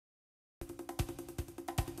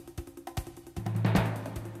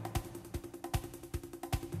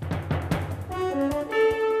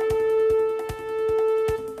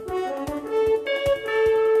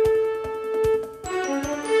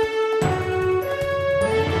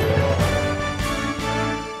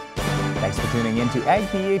tuning in to Ag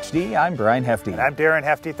PhD. I'm Brian Hefty. And I'm Darren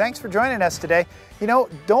Hefty. Thanks for joining us today. You know,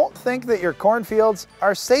 don't think that your cornfields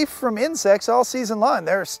are safe from insects all season long.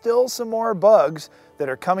 There are still some more bugs that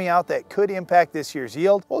are coming out that could impact this year's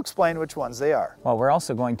yield. We'll explain which ones they are. Well, we're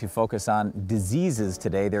also going to focus on diseases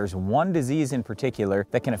today. There's one disease in particular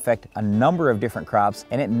that can affect a number of different crops,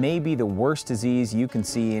 and it may be the worst disease you can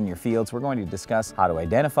see in your fields. We're going to discuss how to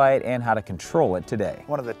identify it and how to control it today.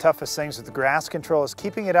 One of the toughest things with grass control is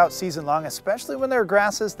keeping it out season long, especially when there are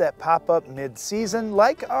grasses that pop up mid-season,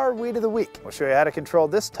 like our weed of the week. We'll show you how to control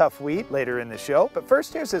this tough weed later in the show, but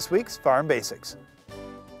first, here's this week's Farm Basics.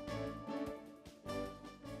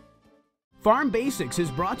 Farm Basics is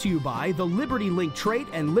brought to you by the Liberty Link trait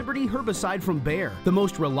and Liberty herbicide from Bayer. The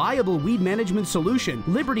most reliable weed management solution,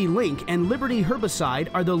 Liberty Link and Liberty herbicide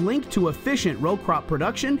are the link to efficient row crop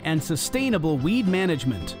production and sustainable weed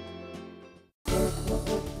management.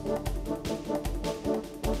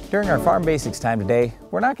 During our Farm Basics time today,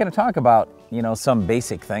 we're not going to talk about, some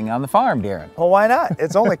basic thing on the farm, Darren. Well, why not?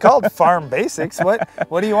 It's only called Farm Basics. What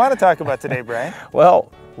do you want to talk about today, Brian?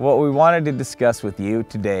 Well, what we wanted to discuss with you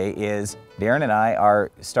today is Darren and I are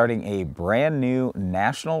starting a brand new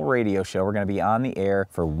national radio show. We're going to be on the air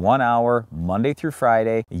for 1 hour, Monday through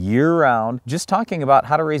Friday, year-round, just talking about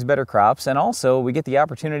how to raise better crops, and also we get the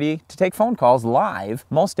opportunity to take phone calls live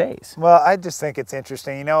most days. Well, I just think it's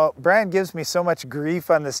interesting. You know, Brian gives me so much grief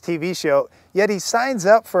on this TV show, yet he signs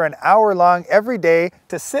up for an hour long every day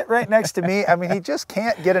to sit right next to me. I mean, he just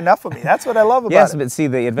can't get enough of me. That's what I love about it. Yes, but see,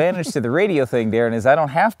 the advantage to the radio thing, Darren, is I don't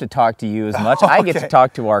have to talk to you as much. I get to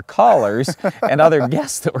talk to our callers and other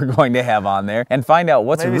guests that we're going to have on there and find out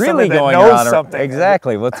what's really going on.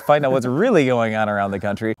 Exactly. Let's find out what's really going on around the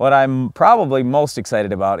country. What I'm probably most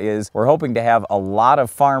excited about is we're hoping to have a lot of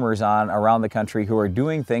farmers on around the country who are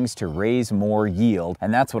doing things to raise more yield,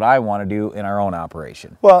 and that's what I want to do in our own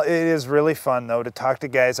operation. Well, it is really fun, though, to talk to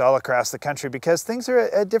guys all across the country because things are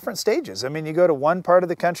at different stages. I mean, you go to one part of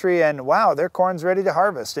the country and wow, their corn's ready to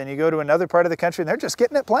harvest, and you go to another part of the country and they're just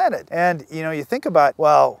getting it planted. And you think about,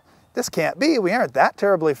 well, this can't be. We aren't that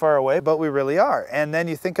terribly far away, but we really are. And then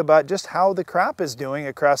you think about just how the crop is doing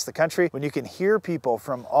across the country when you can hear people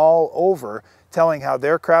from all over telling how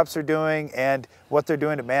their crops are doing and what they're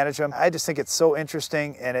doing to manage them. I just think it's so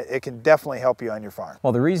interesting, and it can definitely help you on your farm.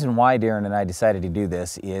 Well, the reason why Darren and I decided to do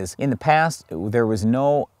this is in the past, there was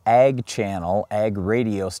no ag channel, ag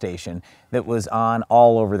radio station that was on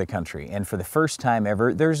all over the country. And for the first time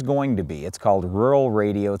ever, there's going to be. It's called Rural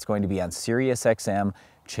Radio. It's going to be on Sirius XM.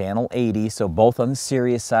 Channel 80, so both on the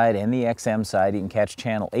Sirius side and the XM side, you can catch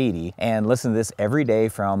Channel 80 and listen to this every day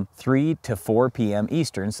from 3 to 4 p.m.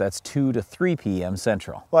 Eastern, so that's 2 to 3 p.m.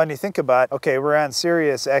 Central. Well, and you think about, okay, we're on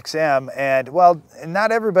Sirius XM, and well,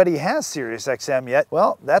 not everybody has Sirius XM yet.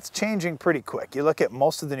 Well, that's changing pretty quick. You look at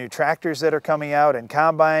most of the new tractors that are coming out and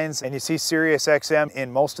combines, and you see Sirius XM in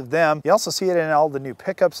most of them. You also see it in all the new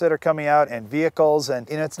pickups that are coming out and vehicles, and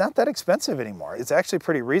it's not that expensive anymore. It's actually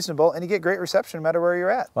pretty reasonable, and you get great reception no matter where you're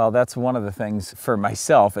at. Well, that's one of the things for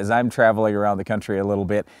myself as I'm traveling around the country a little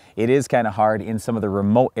bit. It is kind of hard in some of the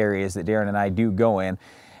remote areas that Darren and I do go in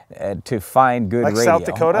to find good radio. Like South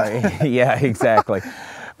Dakota? Yeah, exactly.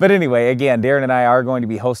 But anyway, again, Darren and I are going to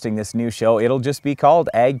be hosting this new show. It'll just be called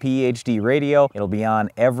Ag PhD Radio. It'll be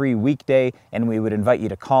on every weekday, and we would invite you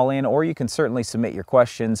to call in, or you can certainly submit your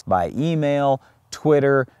questions by email,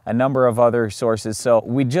 Twitter, a number of other sources. So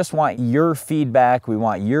we just want your feedback, we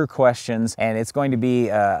want your questions, and it's going to be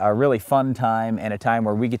a really fun time and a time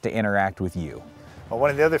where we get to interact with you. Well, one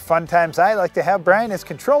of the other fun times I like to have, Brian, is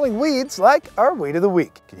controlling weeds like our weed of the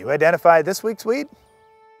week. Can you identify this week's weed?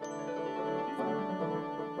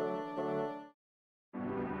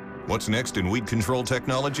 What's next in weed control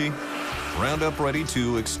technology? Roundup Ready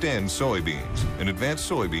 2 Extend soybeans, an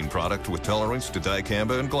advanced soybean product with tolerance to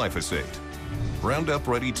dicamba and glyphosate. Roundup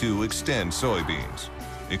Ready 2 Extend soybeans.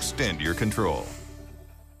 Extend your control.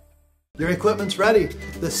 Your equipment's ready.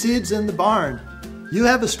 The seed's in the barn. You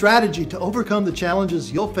have a strategy to overcome the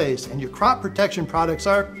challenges you'll face, and your crop protection products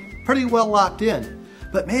are pretty well locked in.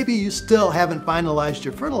 But maybe you still haven't finalized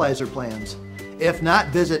your fertilizer plans. If not,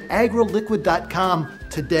 visit agroliquid.com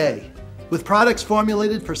today. With products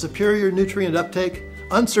formulated for superior nutrient uptake,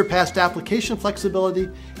 unsurpassed application flexibility,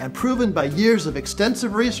 and proven by years of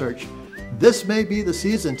extensive research, this may be the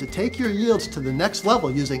season to take your yields to the next level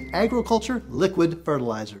using agriculture liquid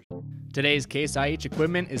fertilizers. Today's Case IH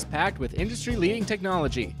equipment is packed with industry-leading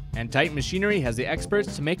technology, and Titan Machinery has the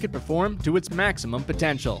experts to make it perform to its maximum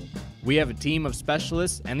potential. We have a team of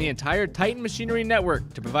specialists and the entire Titan Machinery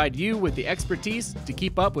Network to provide you with the expertise to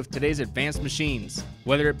keep up with today's advanced machines.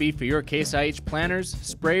 Whether it be for your Case IH planters,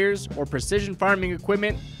 sprayers, or precision farming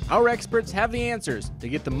equipment, our experts have the answers to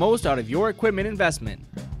get the most out of your equipment investment.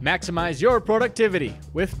 Maximize your productivity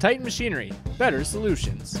with Titan Machinery. Better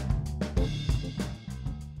solutions.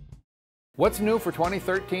 What's new for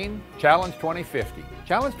 2013? Challenge 2050.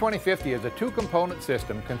 Challenge 2050 is a two-component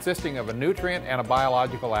system consisting of a nutrient and a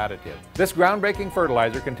biological additive. This groundbreaking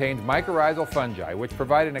fertilizer contains mycorrhizal fungi, which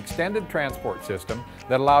provide an extended transport system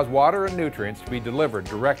that allows water and nutrients to be delivered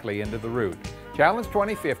directly into the root. Challenge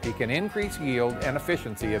 2050 can increase yield and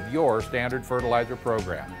efficiency of your standard fertilizer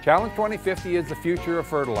program. Challenge 2050 is the future of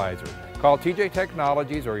fertilizer. Call TJ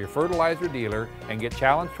Technologies or your fertilizer dealer and get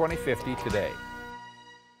Challenge 2050 today.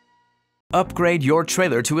 Upgrade your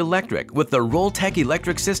trailer to electric with the Rolltech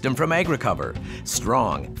electric system from AgriCover.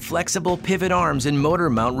 Strong, flexible pivot arms and motor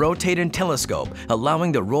mount rotate and telescope,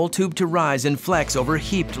 allowing the roll tube to rise and flex over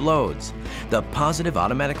heaped loads. The positive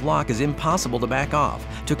automatic lock is impossible to back off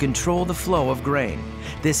to control the flow of grain.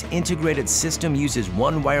 This integrated system uses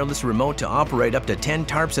one wireless remote to operate up to 10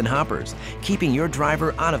 tarps and hoppers, keeping your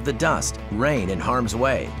driver out of the dust, rain, and harm's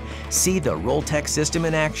way. See the Rolltech system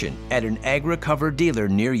in action at an AgriCover dealer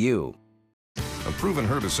near you. A proven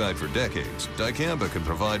herbicide for decades, dicamba can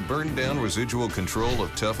provide burn-down residual control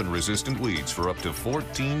of tough and resistant weeds for up to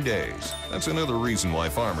 14 days. That's another reason why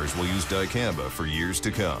farmers will use dicamba for years to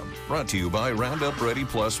come. Brought to you by Roundup Ready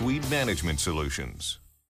Plus Weed Management Solutions.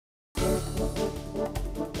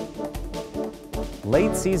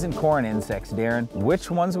 Late season corn insects, Darren. Which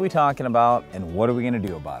ones are we talking about and what are we going to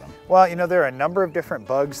do about them? Well, you know, there are a number of different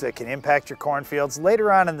bugs that can impact your cornfields later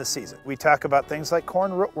on in the season. We talk about things like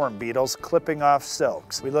corn rootworm beetles clipping off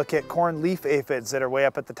silks. We look at corn leaf aphids that are way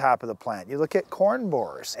up at the top of the plant. You look at corn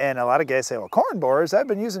borers. And a lot of guys say, well, corn borers, I've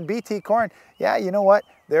been using BT corn. Yeah, you know what?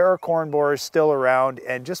 There are corn borers still around,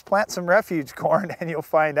 and just plant some refuge corn and you'll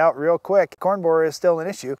find out real quick. Corn borer is still an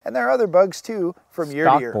issue, and there are other bugs too from year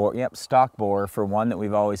to year. Yep, stalk borer for one that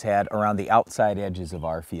we've always had around the outside edges of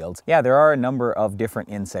our fields. Yeah, there are a number of different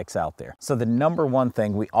insects out there. So the number one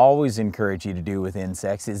thing we always encourage you to do with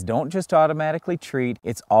insects is don't just automatically treat,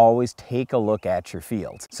 it's always take a look at your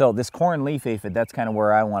fields. So this corn leaf aphid, that's kind of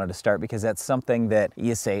where I wanted to start because that's something that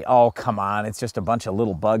you say, oh, come on, it's just a bunch of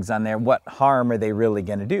little bugs on there. What harm are they really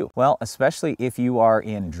going to do? Well, especially if you are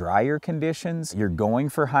in drier conditions, you're going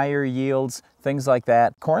for higher yields, things like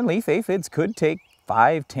that. Corn leaf aphids could take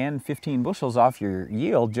 5, 10, 15 bushels off your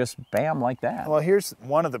yield, just bam, like that. Well, here's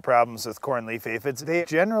one of the problems with corn leaf aphids. They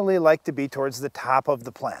generally like to be towards the top of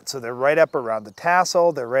the plant. So they're right up around the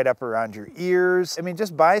tassel, they're right up around your ears. I mean,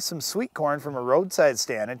 just buy some sweet corn from a roadside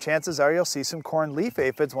stand and chances are you'll see some corn leaf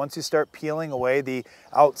aphids once you start peeling away the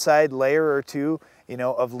outside layer or two, you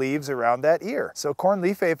know, of leaves around that ear. So corn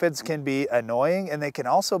leaf aphids can be annoying and they can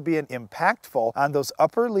also be impactful on those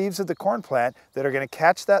upper leaves of the corn plant that are going to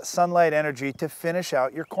catch that sunlight energy to finish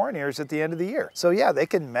out your corn ears at the end of the year. So yeah, they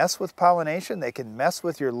can mess with pollination, they can mess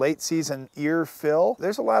with your late season ear fill.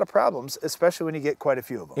 There's a lot of problems, especially when you get quite a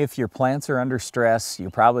few of them. If your plants are under stress, you're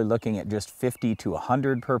probably looking at just 50 to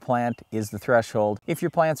 100 per plant is the threshold. If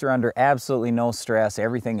your plants are under absolutely no stress,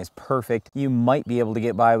 everything is perfect, you might be able to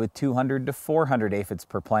get by with 200 to 400 aphids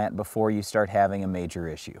per plant before you start having a major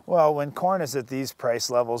issue. Well, when corn is at these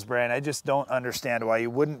price levels, Brian, I just don't understand why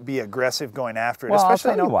you wouldn't be aggressive going after it. Well,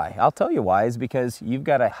 especially I'll tell you why. I'll tell you why is because you've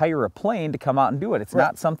got to hire a plane to come out and do it. It's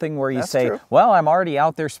not something where you say, well, I'm already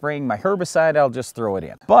out there spraying my herbicide, I'll just throw it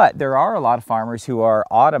in. But there are a lot of farmers who are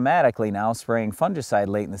automatically now spraying fungicide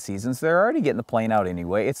late in the season, so they're already getting the plane out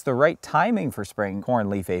anyway. It's the right timing for spraying corn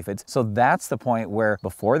leaf aphids. So that's the point where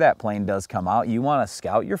before that plane does come out, you want to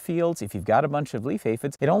scout your fields. If you've got a bunch of leaf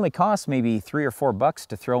aphids, it only costs maybe $3 or $4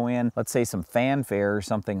 to throw in, let's say, some fanfare or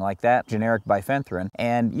something like that, generic bifenthrin,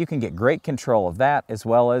 and you can get great control of that, as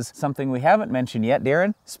well as something we haven't mentioned yet,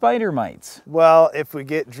 Darren, spider mites. Well, if we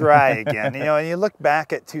get dry again, you know, and you look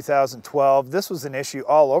back at 2012, this was an issue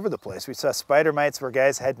all over the place. We saw spider mites where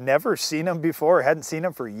guys had never seen them before, hadn't seen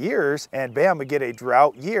them for years, and bam, we get a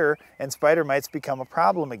drought year and spider mites become a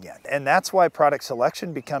problem again. And that's why product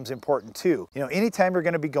selection becomes important too. You know, anytime you're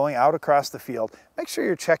going to be going out across the field, make sure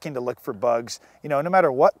you're checking to look for bugs, you know, no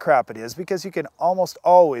matter what crop it is, because you can almost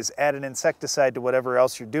always add an insecticide to whatever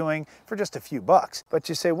else you're doing for just a few bucks. But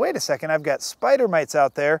you say, wait a second, I've got spider mites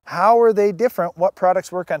out there. How are they different? What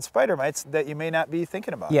products work on spider mites that you may not be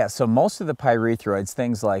thinking about? Yeah, so most of the pyrethroids,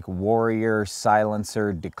 things like Warrior,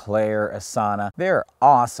 Silencer, Declare, Asana, they're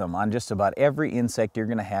awesome on just about every insect you're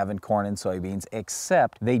going to have in corn and soybeans,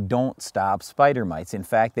 except they don't stop spider mites. In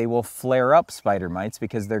fact, they will flare up spider mites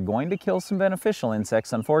because they're going to kill some beneficial kill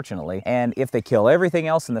insects, unfortunately. And if they kill everything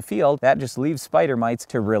else in the field, that just leaves spider mites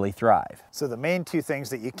to really thrive. So the main two things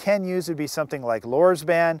that you can use would be something like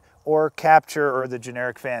Lorsban or Capture or the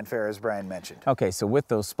generic Fanfare, as Brian mentioned. Okay, so with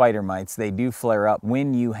those spider mites, they do flare up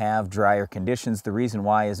when you have drier conditions. The reason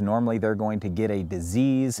why is normally they're going to get a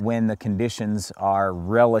disease when the conditions are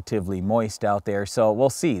relatively moist out there. So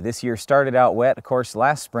we'll see. This year started out wet. Of course,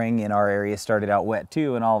 last spring in our area started out wet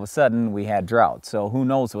too, and all of a sudden we had drought. So who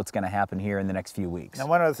knows what's going to happen here in the next few weeks. Now,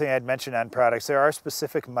 one other thing I'd mention on products, there are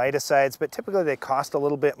specific miticides, but typically they cost a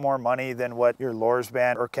little bit more money than what your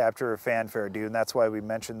Lorsban or Capture or Fanfare do, and that's why we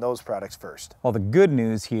mentioned those products first. Well, the good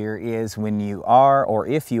news here is when you are, or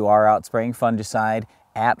if you are out spraying fungicide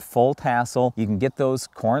at full tassel, you can get those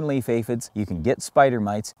corn leaf aphids, you can get spider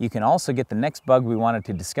mites, you can also get the next bug we wanted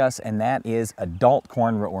to discuss, and that is adult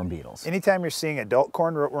corn rootworm beetles. Anytime you're seeing adult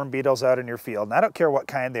corn rootworm beetles out in your field, and I don't care what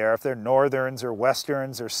kind they are, if they're northerns or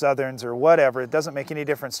westerns or southerns or whatever, it doesn't make any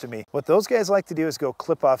difference to me. What those guys like to do is go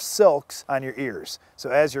clip off silks on your ears. So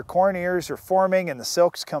as your corn ears are forming and the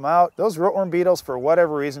silks come out, those rootworm beetles, for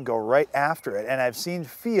whatever reason, go right after it. And I've seen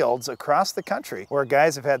fields across the country where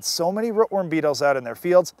guys have had so many rootworm beetles out in their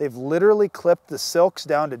fields, they've literally clipped the silks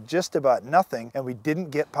down to just about nothing, and we didn't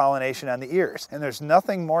get pollination on the ears. And there's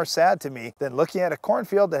nothing more sad to me than looking at a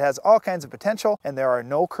cornfield that has all kinds of potential and there are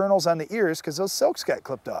no kernels on the ears because those silks got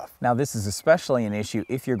clipped off. Now, this is especially an issue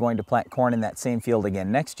if you're going to plant corn in that same field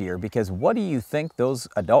again next year, because what do you think those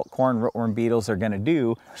adult corn rootworm beetles are going to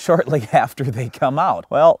do shortly after they come out?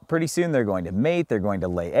 Well, pretty soon they're going to mate, they're going to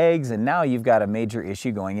lay eggs, and now you've got a major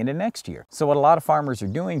issue going into next year. So what a lot of farmers are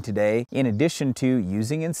doing today, in addition to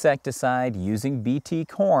using insecticide, using BT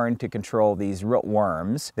corn to control these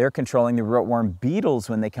rootworms, they're controlling the rootworm beetles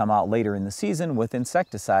when they come out later in the season with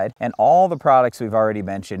insecticide. And all the products we've already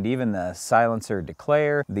mentioned, even the Silencer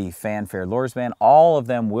Declare, the Fanfare Lorsban, all of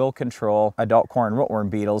them will control adult corn rootworm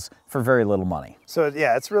beetles for very little money. So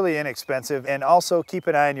yeah, it's really inexpensive. And also keep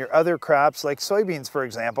an eye on your other crops like soybeans, for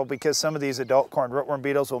example, because some of these adult corn rootworm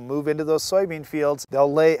beetles will move into those soybean fields.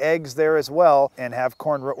 They'll lay eggs there as well and have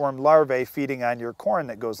corn rootworm larvae feeding on your corn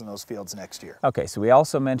that goes in those fields next year. Okay, so we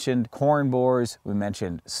also mentioned corn borers, we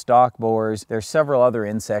mentioned stalk borers. There's several other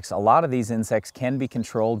insects. A lot of these insects can be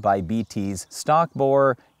controlled by BTs. Stalk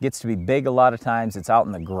borer gets to be big a lot of times. It's out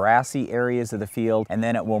in the grassy areas of the field, and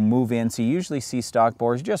then it will move in. So you usually see stalk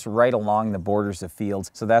borers just right along the borders of fields.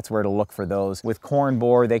 So that's where to look for those. With corn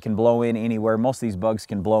borer, they can blow in anywhere. Most of these bugs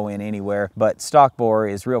can blow in anywhere, but stalk borer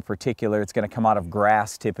is real particular. It's going to come out of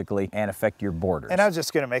grass typically and affect your borders. And I was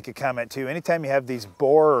just going to make a comment too. Anytime you have these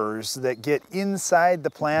borers that get inside the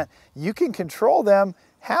plant, you can control them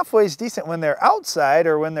halfway is decent when they're outside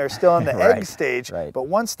or when they're still in the egg stage, but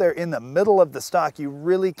once they're in the middle of the stalk, you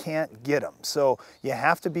really can't get them. So you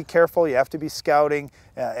have to be careful, you have to be scouting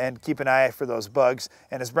and keep an eye for those bugs.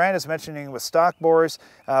 And as Brian is mentioning with stalk borers,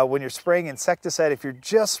 when you're spraying insecticide, if you're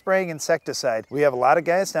just spraying insecticide, we have a lot of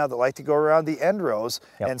guys now that like to go around the end rows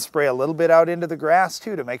and spray a little bit out into the grass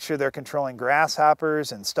too to make sure they're controlling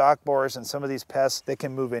grasshoppers and stalk borers and some of these pests that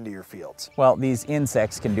can move into your fields. Well, these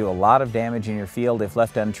insects can do a lot of damage in your field if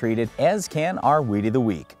left untreated, as can our Weed of the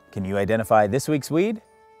Week. Can you identify this week's weed?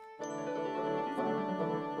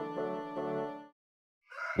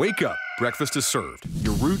 Wake up, breakfast is served.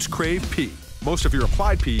 Your roots crave pea. Most of your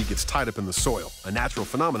applied pea gets tied up in the soil, a natural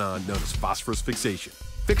phenomenon known as phosphorus fixation.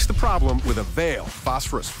 Fix the problem with Avail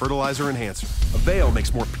Phosphorus Fertilizer Enhancer. Avail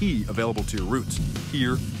makes more pea available to your roots,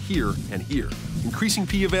 here, here, and here. Increasing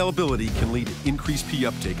pea availability can lead to increased pea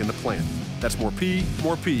uptake in the plant. That's more pea,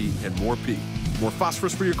 and more pea. More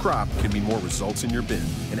phosphorus for your crop can mean more results in your bin.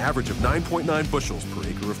 An average of 9.9 bushels per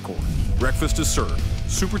acre of corn. Breakfast is served.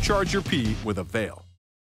 Supercharge your pea with Avail.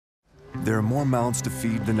 There are more mouths to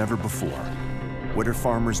feed than ever before. What are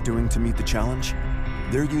farmers doing to meet the challenge?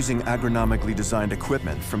 They're using agronomically designed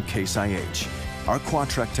equipment from Case IH. Our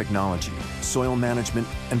Quadtrac technology, soil management,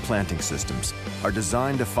 and planting systems are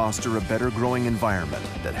designed to foster a better growing environment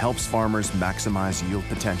that helps farmers maximize yield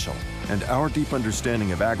potential. And our deep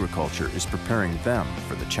understanding of agriculture is preparing them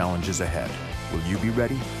for the challenges ahead. Will you be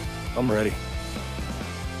ready? I'm ready.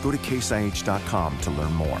 Go to caseih.com to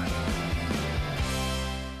learn more.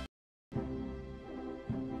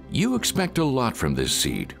 You expect a lot from this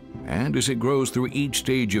seed, and as it grows through each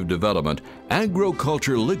stage of development,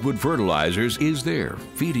 Agriculture Liquid Fertilizers is there,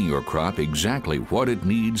 feeding your crop exactly what it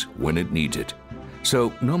needs when it needs it.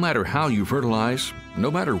 So no matter how you fertilize,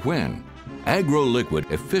 no matter when, Agro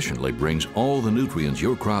Liquid efficiently brings all the nutrients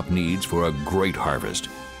your crop needs for a great harvest.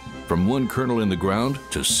 From 1 kernel in the ground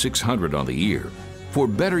to 600 on the ear. For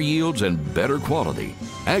better yields and better quality,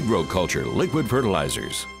 Agriculture Liquid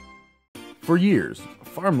Fertilizers. For years,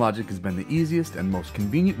 FarmLogic has been the easiest and most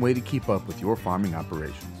convenient way to keep up with your farming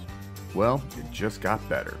operations. Well, it just got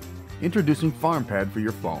better. Introducing FarmPad for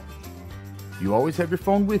your phone. You always have your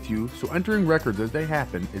phone with you, so entering records as they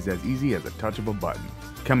happen is as easy as a touch of a button.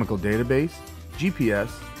 Chemical database,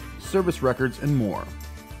 GPS, service records, and more.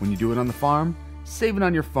 When you do it on the farm, save it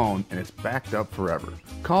on your phone and it's backed up forever.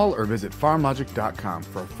 Call or visit farmlogic.com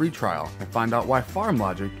for a free trial and find out why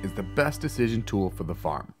FarmLogic is the best decision tool for the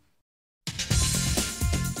farm.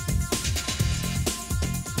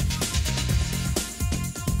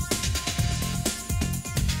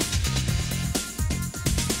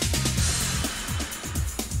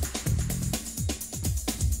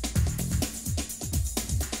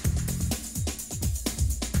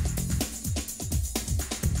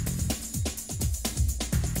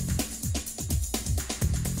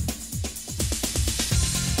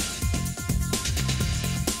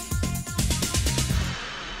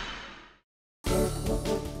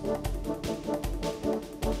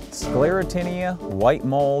 Sclerotinia, white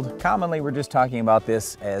mold. Commonly we're just talking about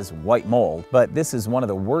this as white mold, but this is one of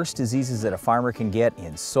the worst diseases that a farmer can get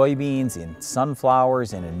in soybeans, in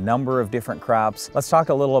sunflowers, in a number of different crops. Let's talk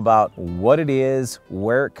a little about what it is,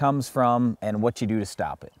 where it comes from, and what you do to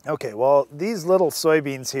stop it. Okay, well, these little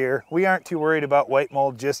soybeans here, we aren't too worried about white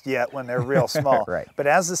mold just yet when they're real small. Right. But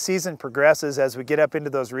as the season progresses, as we get up into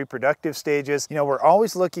those reproductive stages, we're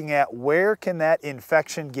always looking at where can that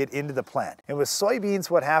infection get into the plant. And with soybeans,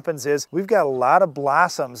 what happens is we've got a lot of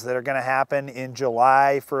blossoms that are going to happen in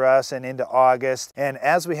July for us and into August. And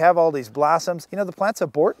as we have all these blossoms, the plants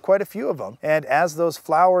abort quite a few of them. And as those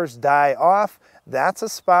flowers die off, that's a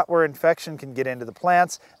spot where infection can get into the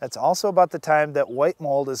plants. That's also about the time that white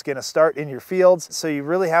mold is going to start in your fields. So you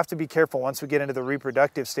really have to be careful once we get into the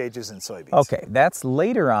reproductive stages in soybeans. Okay, that's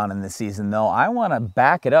later on in the season though. I want to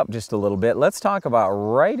back it up just a little bit. Let's talk about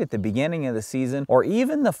right at the beginning of the season or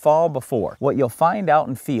even the fall before. What you'll find out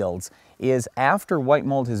in fields is after white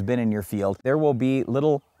mold has been in your field, there will be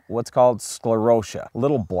little what's called sclerotia,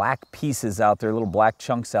 little black pieces out there, little black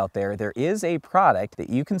chunks out there. There is a product that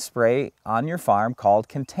you can spray on your farm called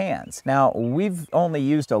Contans. Now, we've only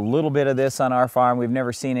used a little bit of this on our farm. We've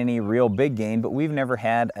never seen any real big gain, but we've never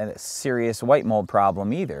had a serious white mold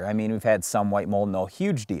problem either. I mean, we've had some white mold, no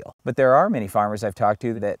huge deal. But there are many farmers I've talked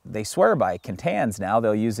to that they swear by Contans now.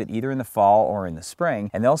 They'll use it either in the fall or in the spring,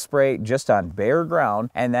 and they'll spray just on bare ground,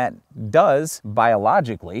 and that does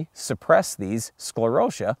biologically suppress these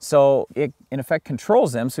sclerotia. So it in effect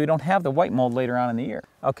controls them so you don't have the white mold later on in the year.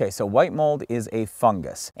 Okay, so white mold is a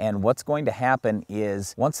fungus, and what's going to happen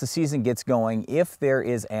is once the season gets going, if there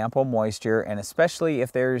is ample moisture, and especially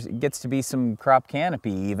if there gets to be some crop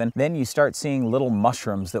canopy even, then you start seeing little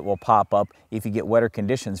mushrooms that will pop up if you get wetter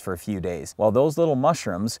conditions for a few days. Well, those little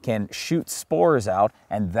mushrooms can shoot spores out,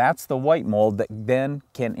 and that's the white mold that then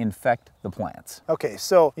can infect the plants. Okay,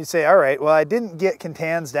 so you say, all right, well, I didn't get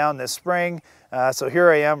Contans down this spring, so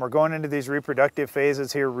here I am, we're going into these reproductive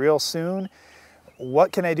phases here real soon.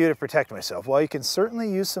 What can I do to protect myself? Well, you can certainly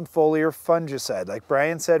use some foliar fungicide. Like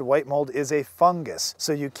Brian said, white mold is a fungus,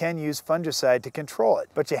 so you can use fungicide to control it.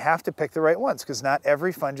 But you have to pick the right ones because not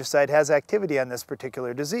every fungicide has activity on this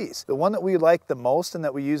particular disease. The one that we like the most and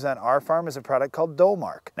that we use on our farm is a product called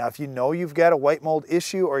Domark. Now, if you know you've got a white mold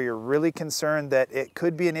issue or you're really concerned that it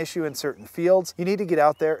could be an issue in certain fields, you need to get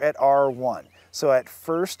out there at R1. So at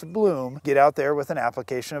first bloom, get out there with an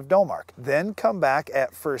application of Domark. Then come back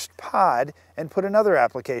at first pod and put another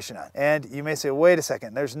application on. And you may say, wait a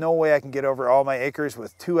second, there's no way I can get over all my acres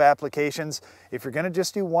with 2 applications. If you're gonna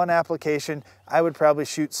just do 1 application, I would probably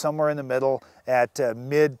shoot somewhere in the middle at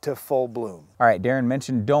mid to full bloom. All right, Darren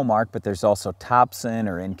mentioned Domark, but there's also Topsin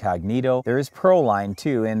or Incognito. There is Proline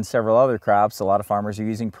too in several other crops. A lot of farmers are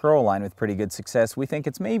using Proline with pretty good success. We think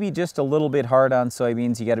it's maybe just a little bit hard on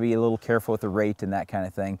soybeans. You gotta be a little careful with the rate and that kind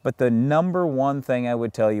of thing. But the number one thing I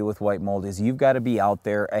would tell you with white mold is you've gotta be out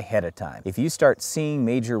there ahead of time. If you start seeing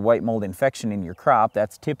major white mold infection in your crop,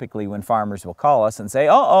 that's typically when farmers will call us and say,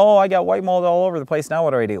 uh-oh, I got white mold all over the place, now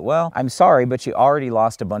what do I do? Well, I'm sorry, but you already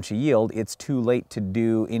lost a bunch of yield. It's too late to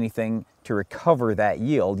do anything to recover that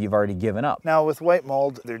yield you've already given up. Now with white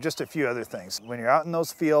mold, there are just a few other things. When you're out in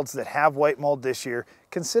those fields that have white mold this year,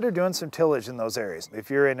 consider doing some tillage in those areas.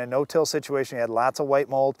 If you're in a no-till situation, you had lots of white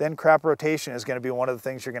mold, then crop rotation is going to be one of the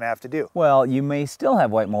things you're going to have to do. Well, you may still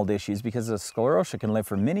have white mold issues because the sclerotia can live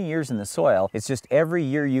for many years in the soil. It's just every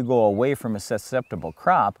year you go away from a susceptible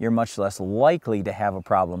crop, you're much less likely to have a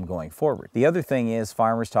problem going forward. The other thing is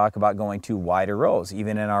farmers talk about going to wider rows.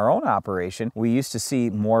 Even in our own operation, we used to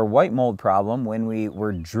see more white mold mold problem when we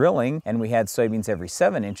were drilling and we had soybeans every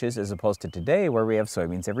 7 inches as opposed to today where we have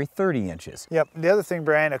soybeans every 30 inches. Yep. The other thing,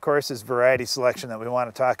 Brian, of course, is variety selection that we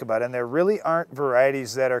want to talk about. And there really aren't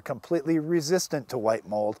varieties that are completely resistant to white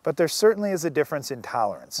mold, but there certainly is a difference in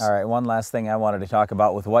tolerance. All right, one last thing I wanted to talk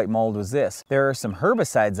about with white mold was this. There are some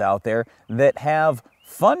herbicides out there that have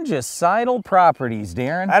fungicidal properties,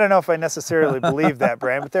 Darren. I don't know if I necessarily believe that,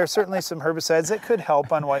 Brian, but there are certainly some herbicides that could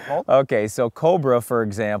help on white mold. Okay, so Cobra, for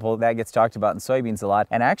example, that gets talked about in soybeans a lot.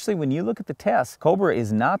 And actually, when you look at the tests, Cobra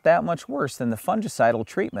is not that much worse than the fungicidal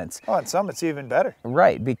treatments. Oh, and some it's even better.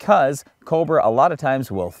 Right, because Cobra a lot of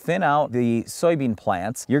times will thin out the soybean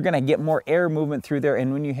plants. You're going to get more air movement through there,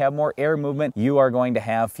 and when you have more air movement, you are going to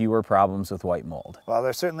have fewer problems with white mold. Well,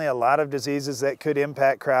 there's certainly a lot of diseases that could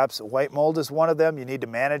impact crops. White mold is one of them. You need to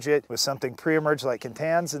manage it with something pre-emerge like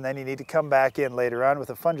Contans, and then you need to come back in later on with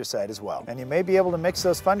a fungicide as well. And you may be able to mix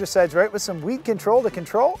those fungicides right with some weed control to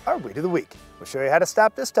control our weed of the week. We'll show you how to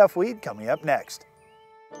stop this tough weed coming up next.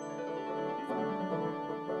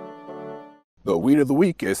 The Weed of the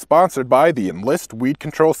Week is sponsored by the Enlist Weed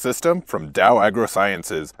Control System from Dow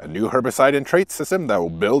AgroSciences, a new herbicide and trait system that will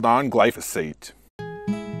build on glyphosate.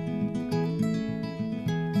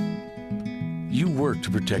 You work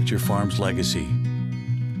to protect your farm's legacy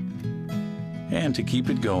and to keep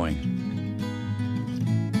it going.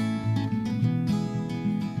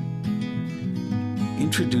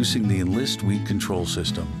 Introducing the Enlist Weed Control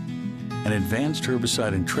System, an advanced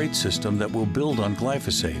herbicide and trait system that will build on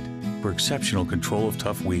glyphosate for exceptional control of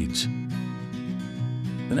tough weeds.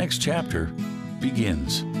 The next chapter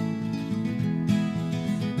begins.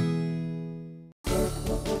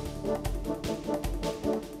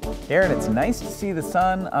 Darren, it's nice to see the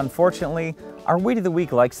sun. Unfortunately, our Weed of the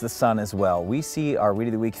Week likes the sun as well. We see our Weed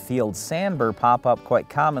of the Week field Sandbur pop up quite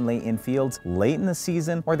commonly in fields late in the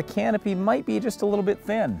season where the canopy might be just a little bit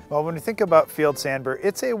thin. Well, when you think about field Sandbur,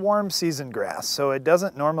 it's a warm season grass, so it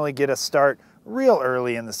doesn't normally get a start real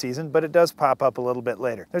early in the season, but it does pop up a little bit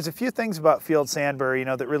later. There's a few things about field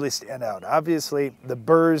Sandbur, that really stand out. Obviously, the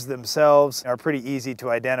burrs themselves are pretty easy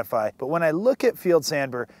to identify, but when I look at field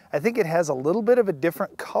Sandbur, I think it has a little bit of a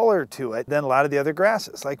different color to it than a lot of the other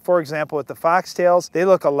grasses. Like, for example, with the foxtails, they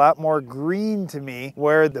look a lot more green to me,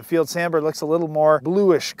 where the field Sandbur looks a little more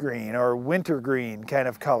bluish green or winter green kind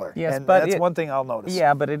of color. Yes, and but that's one thing I'll notice.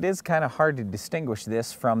 Yeah, but it is kind of hard to distinguish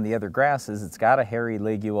this from the other grasses. It's got a hairy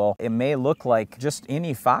ligule. It may look like just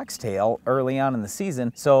any foxtail early on in the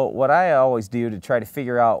season. So what I always do to try to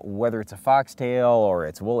figure out whether it's a foxtail or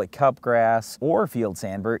it's woolly cupgrass or field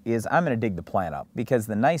Sandbur is I'm going to dig the plant up, because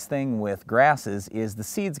the nice thing with grasses is the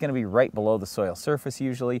seed's going to be right below the soil surface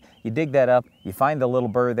usually. You dig that up, you find the little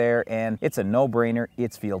burr there, and it's a no-brainer.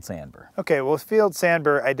 It's field Sandbur. Okay, well, with field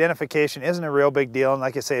Sandbur, identification isn't a real big deal, and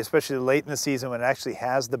like I say, especially late in the season when it actually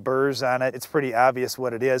has the burrs on it, it's pretty obvious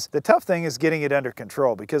what it is. The tough thing is getting it under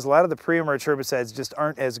control, because a lot of the pre-emerge herbicides just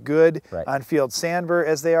aren't as good on field Sandbur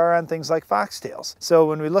as they are on things like foxtails. So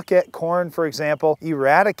when we look at corn, for example,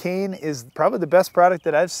 Eradicane is probably the best product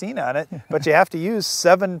that I've seen on it, but you have to use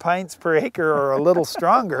 7 pints per acre or a little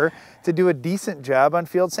stronger to do a decent job on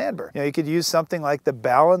field Sandbur. You could use something like the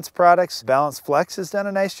Balance products. Balance Flex has done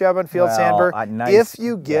a nice job on field Sandbur if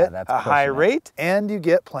you get a high rate and you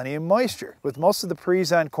get plenty of moisture. With most of the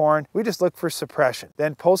pre's on corn, we just look for suppression.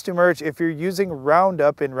 Then post-emerge, if you're using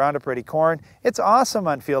Roundup in Roundup Ready corn, it's awesome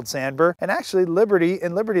on field Sandbur, and actually Liberty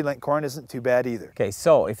and Liberty Link corn isn't too bad either. Okay,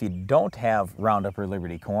 so if you don't have Roundup or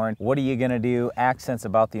Liberty corn, what are you going to do? Accent's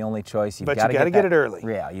about the only choice. But you got to get it early.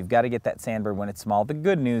 Yeah, you've got to get that Sandbur when it's small. The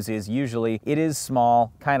good news is usually it is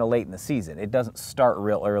small kind of late in the season. It doesn't start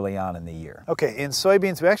real early on in the year. Okay, in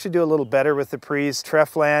soybeans, we actually do a little better with the pre's.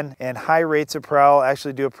 Treflan and high rates of prowl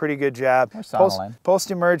actually do a pretty good job.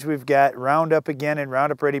 Post-emerge, we've got Roundup again in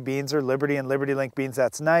Roundup Ready beans or Liberty and Liberty Link beans.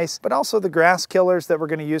 That's nice. But also the grass killers that we're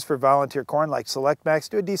going to use for volunteer corn like Select Max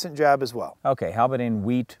do a decent job as well. Okay, how about in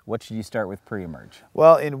wheat? What should you start with pre-emerge?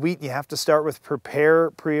 Well, in wheat, you have to start with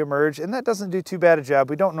Prepare pre-emerge, and that doesn't do too bad a job.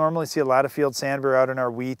 We don't normally see a lot of field Sandbur out in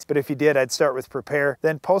our wheat, but if you did, I'd start with Prepare.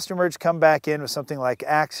 Then post-emerge, come back in with something like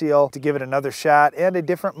Axial to give it another shot and a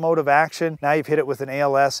different mode of action. Now you've hit it with an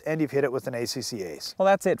ALS and you've hit it with an ACCAs. Well,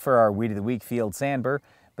 that's it for our Weed of the Week field Sandbur,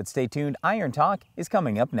 but stay tuned. Iron Talk is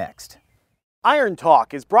coming up next. Iron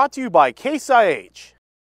Talk is brought to you by Case IH.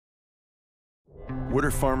 What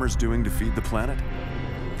are farmers doing to feed the planet?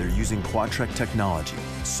 They're using Quadtrac technology,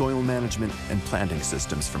 soil management, and planting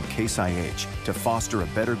systems from Case IH to foster a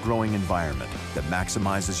better growing environment that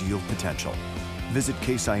maximizes yield potential. Visit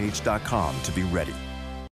caseih.com to be ready.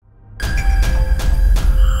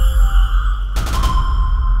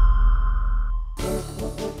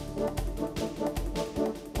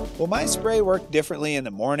 Will my spray work differently in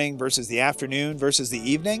the morning versus the afternoon versus the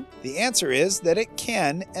evening? The answer is that it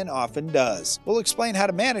can and often does. We'll explain how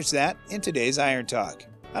to manage that in today's Iron Talk.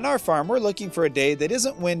 On our farm, we're looking for a day that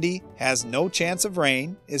isn't windy, has no chance of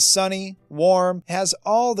rain, is sunny, warm, has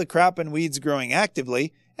all the crop and weeds growing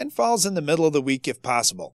actively, and falls in the middle of the week if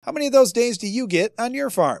possible. How many of those days do you get on your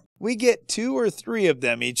farm? We get 2 or 3 of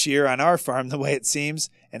them each year on our farm, the way it seems,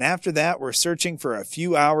 and after that we're searching for a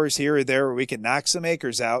few hours here or there where we can knock some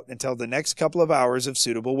acres out until the next couple of hours of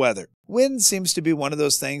suitable weather. Wind seems to be one of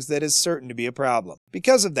those things that is certain to be a problem.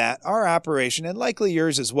 Because of that, our operation, and likely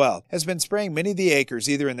yours as well, has been spraying many of the acres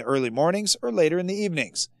either in the early mornings or later in the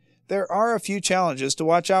evenings. There are a few challenges to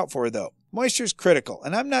watch out for though. Moisture is critical,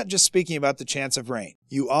 and I'm not just speaking about the chance of rain.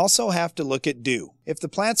 You also have to look at dew. If the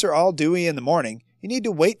plants are all dewy in the morning, you need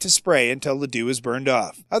to wait to spray until the dew is burned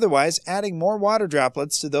off. Otherwise, adding more water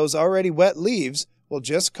droplets to those already wet leaves will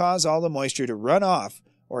just cause all the moisture to run off,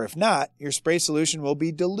 or if not, your spray solution will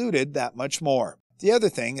be diluted that much more. The other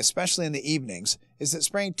thing, especially in the evenings, is that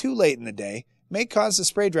spraying too late in the day may cause the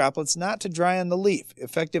spray droplets not to dry on the leaf,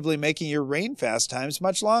 effectively making your rain fast times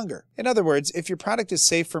much longer. In other words, if your product is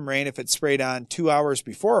safe from rain if it's sprayed on 2 hours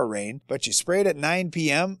before a rain, but you sprayed at 9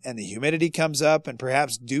 p.m. and the humidity comes up and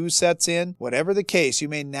perhaps dew sets in, whatever the case, you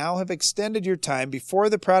may now have extended your time before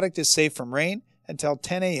the product is safe from rain until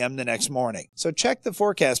 10 a.m. the next morning. So check the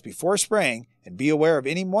forecast before spraying and be aware of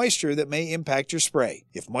any moisture that may impact your spray.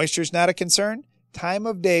 If moisture is not a concern, time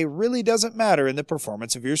of day really doesn't matter in the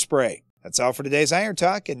performance of your spray. That's all for today's Iron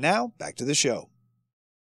Talk, and now back to the show.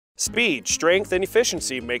 Speed, strength, and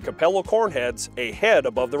efficiency make Capello corn heads a head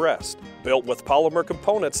above the rest. Built with polymer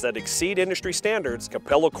components that exceed industry standards,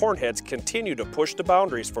 Capello corn heads continue to push the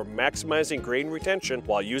boundaries for maximizing grain retention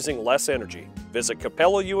while using less energy. Visit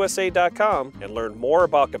CapelloUSA.com and learn more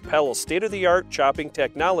about Capello's state-of-the-art chopping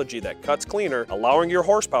technology that cuts cleaner, allowing your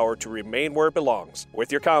horsepower to remain where it belongs,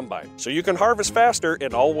 with your combine, so you can harvest faster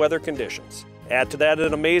in all weather conditions. Add to that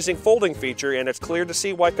an amazing folding feature, and it's clear to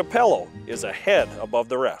see why Capello is a head above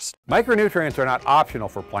the rest. Micronutrients are not optional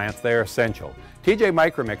for plants, they are essential. TJ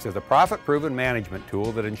Micromix is a profit-proven management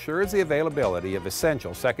tool that ensures the availability of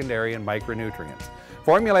essential secondary and micronutrients.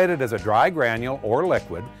 Formulated as a dry granule or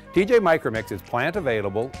liquid, TJ Micromix is plant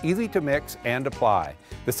available, easy to mix and apply.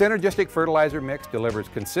 The synergistic fertilizer mix delivers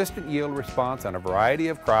consistent yield response on a variety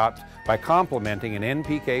of crops by complementing an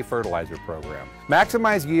NPK fertilizer program.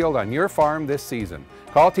 Maximize yield on your farm this season.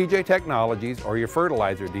 Call TJ Technologies or your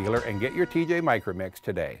fertilizer dealer and get your TJ Micromix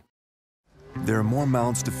today. There are more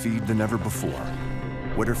mouths to feed than ever before.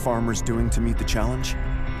 What are farmers doing to meet the challenge?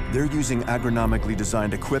 They're using agronomically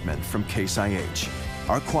designed equipment from Case IH.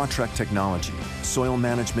 Our Quadtrac technology, soil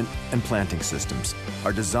management, and planting systems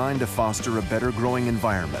are designed to foster a better growing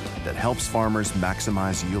environment that helps farmers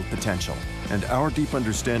maximize yield potential. And our deep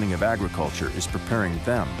understanding of agriculture is preparing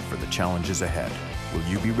them for the challenges ahead. Will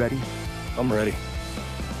you be ready? I'm ready.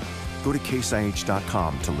 Go to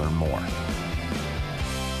caseih.com to learn more.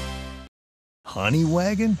 Honey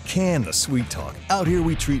Wagon? Can the sweet talk. Out here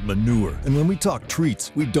we treat manure, and when we talk treats,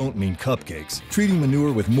 we don't mean cupcakes. Treating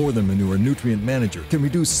manure with More Than Manure Nutrient Manager can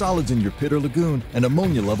reduce solids in your pit or lagoon and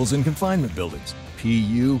ammonia levels in confinement buildings.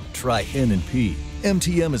 PU, try N and P.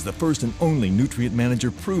 MTM is the first and only nutrient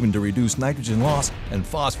manager proven to reduce nitrogen loss and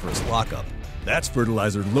phosphorus lockup. That's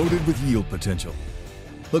fertilizer loaded with yield potential.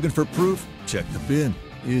 Looking for proof? Check the bin.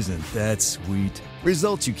 Isn't that sweet?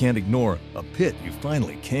 Results you can't ignore, a pit you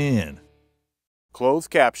finally can.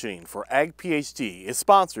 Closed captioning for Ag PhD is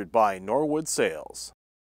sponsored by Norwood Sales.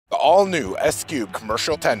 The all-new S-Cube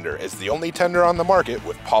commercial tender is the only tender on the market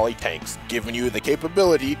with poly tanks, giving you the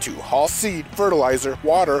capability to haul seed, fertilizer,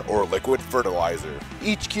 water, or liquid fertilizer.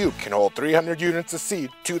 Each cube can hold 300 units of seed,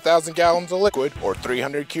 2,000 gallons of liquid, or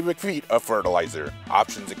 300 cubic feet of fertilizer.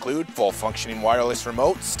 Options include full functioning wireless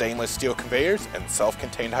remote, stainless steel conveyors, and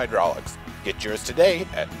self-contained hydraulics. Get yours today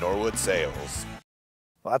at Norwood Sales.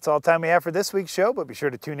 Well, that's all the time we have for this week's show, but be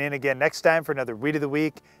sure to tune in again next time for another Weed of the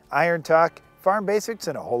Week, Iron Talk, Farm Basics,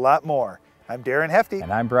 and a whole lot more. I'm Darren Hefty.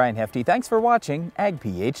 And I'm Brian Hefty. Thanks for watching Ag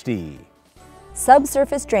PhD.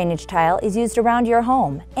 Subsurface drainage tile is used around your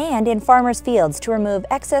home and in farmers' fields to remove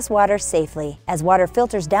excess water safely. As water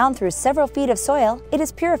filters down through several feet of soil, it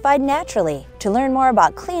is purified naturally. To learn more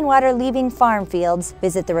about clean water leaving farm fields,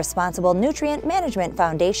 visit the Responsible Nutrient Management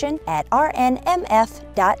Foundation at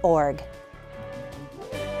rnmf.org.